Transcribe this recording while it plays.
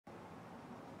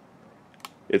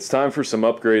It's time for some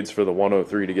upgrades for the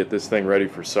 103 to get this thing ready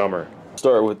for summer.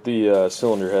 Start with the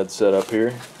cylinder head setup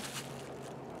here.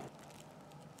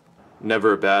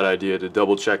 Never a bad idea to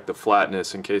double check the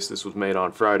flatness in case this was made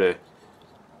on Friday.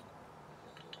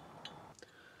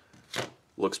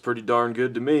 Looks pretty darn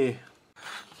good to me.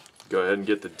 Go ahead and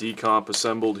get the decomp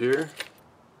assembled here.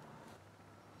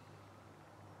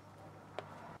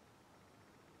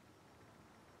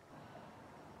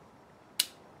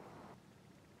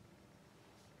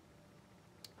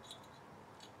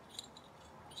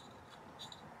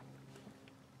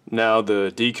 Now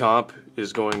the decomp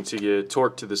is going to get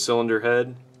torqued to the cylinder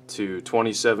head to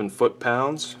 27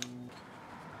 foot-pounds.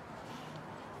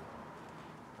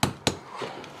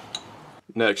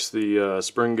 Next, the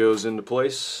spring goes into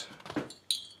place.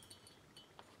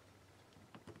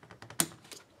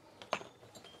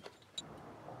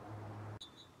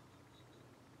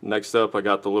 Next up, I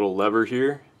got the little lever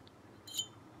here,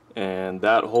 and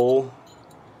that hole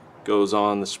goes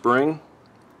on the spring.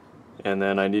 And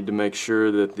then I need to make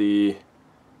sure that the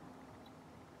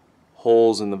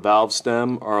holes in the valve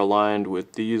stem are aligned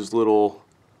with these little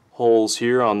holes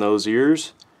here on those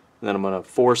ears. And then I'm going to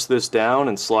force this down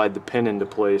and slide the pin into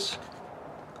place.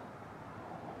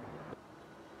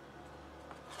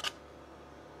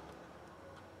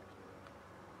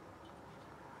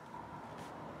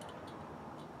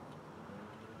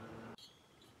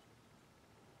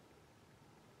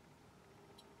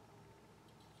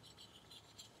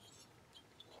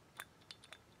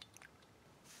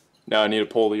 Now I need to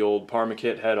pull the old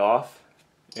Parmakit head off,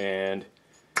 and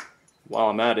while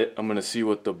I'm at it, I'm going to see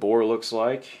what the bore looks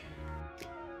like.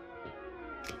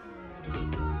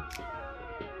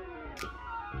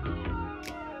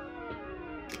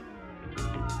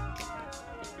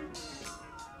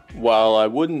 While I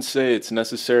wouldn't say it's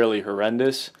necessarily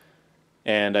horrendous,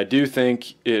 and I do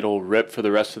think it'll rip for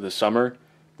the rest of the summer,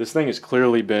 this thing has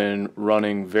clearly been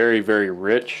running very, very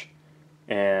rich.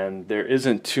 And there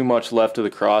isn't too much left of the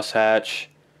crosshatch.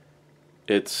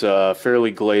 It's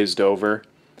fairly glazed over,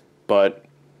 but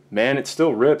man, it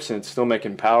still rips and it's still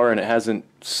making power, and it hasn't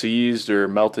seized or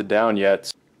melted down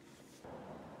yet.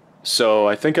 So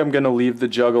I think I'm going to leave the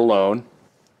jug alone.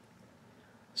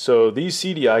 So these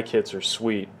CDI kits are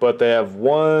sweet, but they have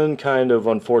one kind of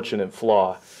unfortunate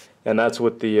flaw, and that's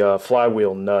with the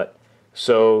flywheel nut.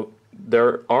 So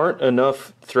there aren't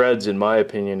enough threads, in my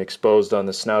opinion, exposed on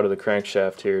the snout of the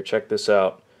crankshaft here. Check this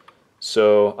out.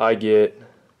 So I get,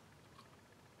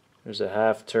 there's a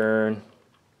half turn,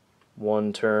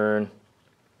 1 turn,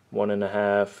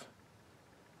 1.5.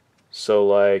 So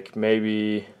like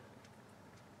maybe,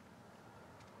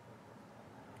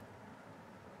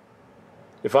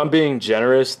 if I'm being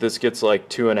generous, this gets like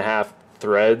 2.5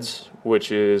 threads,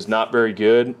 which is not very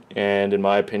good, and in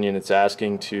my opinion it's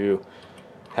asking to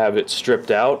have it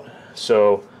stripped out.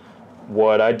 So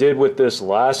what I did with this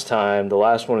last time, the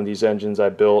last one of these engines I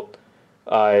built,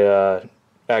 I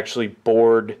actually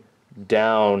bored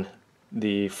down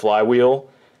the flywheel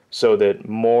so that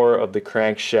more of the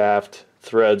crankshaft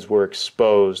threads were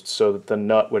exposed so that the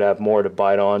nut would have more to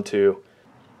bite onto.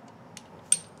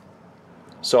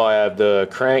 So I have the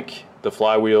crank, the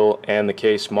flywheel, and the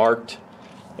case marked,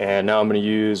 and now I'm going to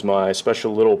use my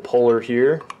special little puller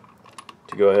here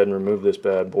to go ahead and remove this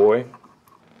bad boy.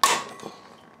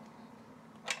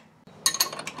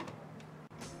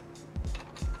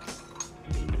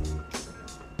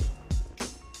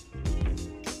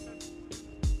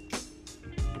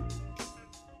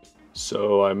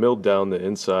 So I milled down the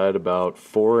inside about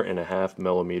 4.5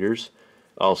 millimeters.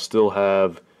 I'll still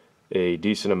have a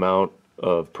decent amount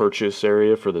of purchase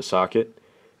area for the socket,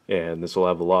 and this will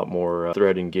have a lot more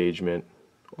thread engagement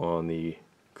on the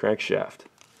crankshaft.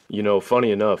 You know,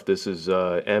 funny enough, this is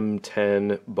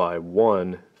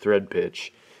M10/1 thread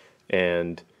pitch,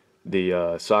 and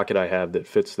the socket I have that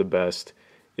fits the best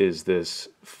is this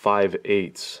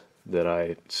 5/8 that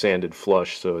I sanded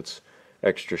flush, so it's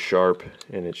extra sharp,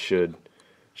 and it should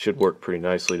work pretty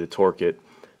nicely to torque it.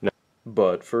 Now,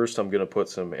 but first I'm going to put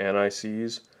some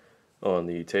anti-seize on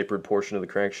the tapered portion of the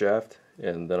crankshaft,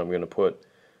 and then I'm going to put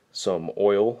some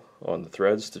oil on the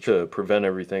threads to prevent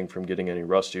everything from getting any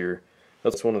rustier.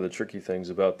 That's one of the tricky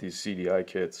things about these CDI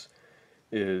kits,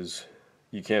 is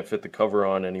you can't fit the cover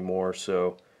on anymore,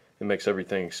 so it makes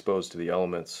everything exposed to the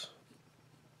elements.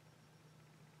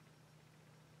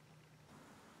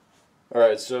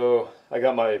 Alright, so I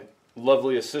got my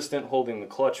lovely assistant holding the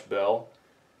clutch bell,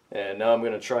 and now I'm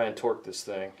going to try and torque this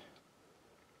thing.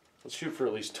 Let's shoot for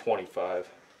at least 25.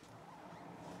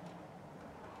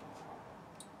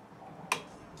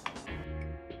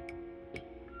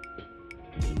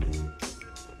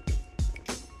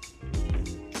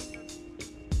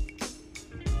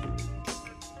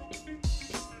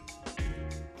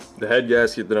 The head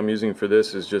gasket that I'm using for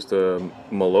this is just a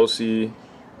Molosi,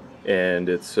 and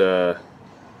it's I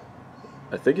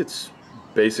think it's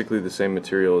basically the same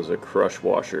material as a crush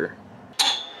washer.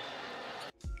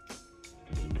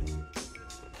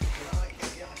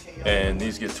 And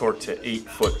these get torqued to 8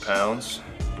 foot-pounds.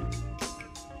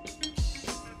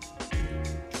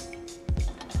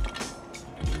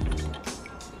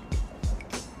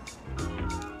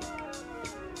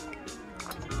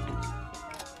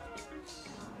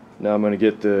 Now I'm going to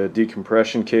get the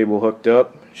decompression cable hooked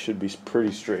up. Should be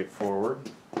pretty straightforward.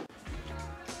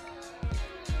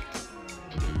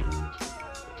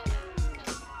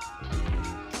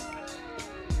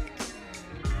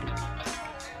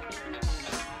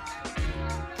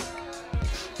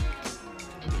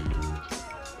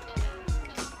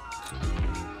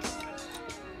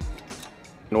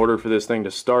 In order for this thing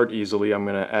to start easily, I'm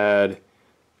going to add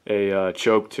a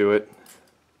choke to it.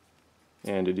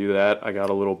 And to do that, I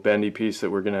got a little bendy piece that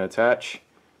we're going to attach,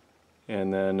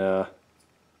 and then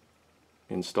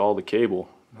install the cable.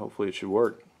 Hopefully it should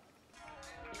work.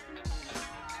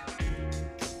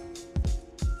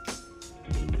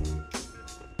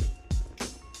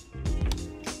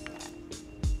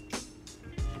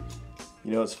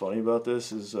 You know what's funny about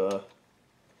this is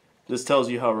this tells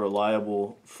you how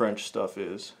reliable French stuff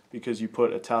is, because you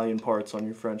put Italian parts on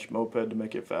your French moped to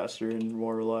make it faster and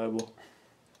more reliable.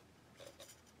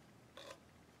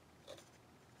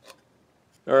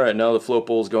 Alright, now the float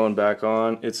bowl is going back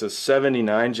on. It's a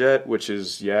 79 jet, which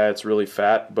is, yeah, it's really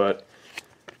fat, but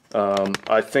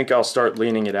I think I'll start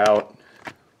leaning it out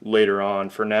later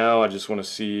on. For now, I just want to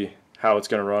see how it's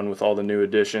going to run with all the new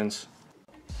additions.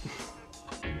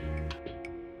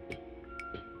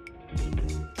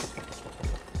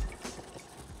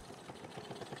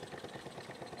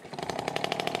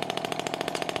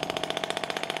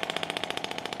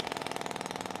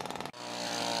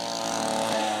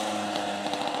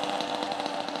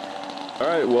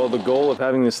 Alright, well, the goal of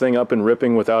having this thing up and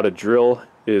ripping without a drill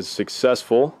is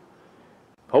successful.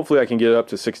 Hopefully I can get it up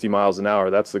to 60 miles an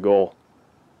hour. That's the goal.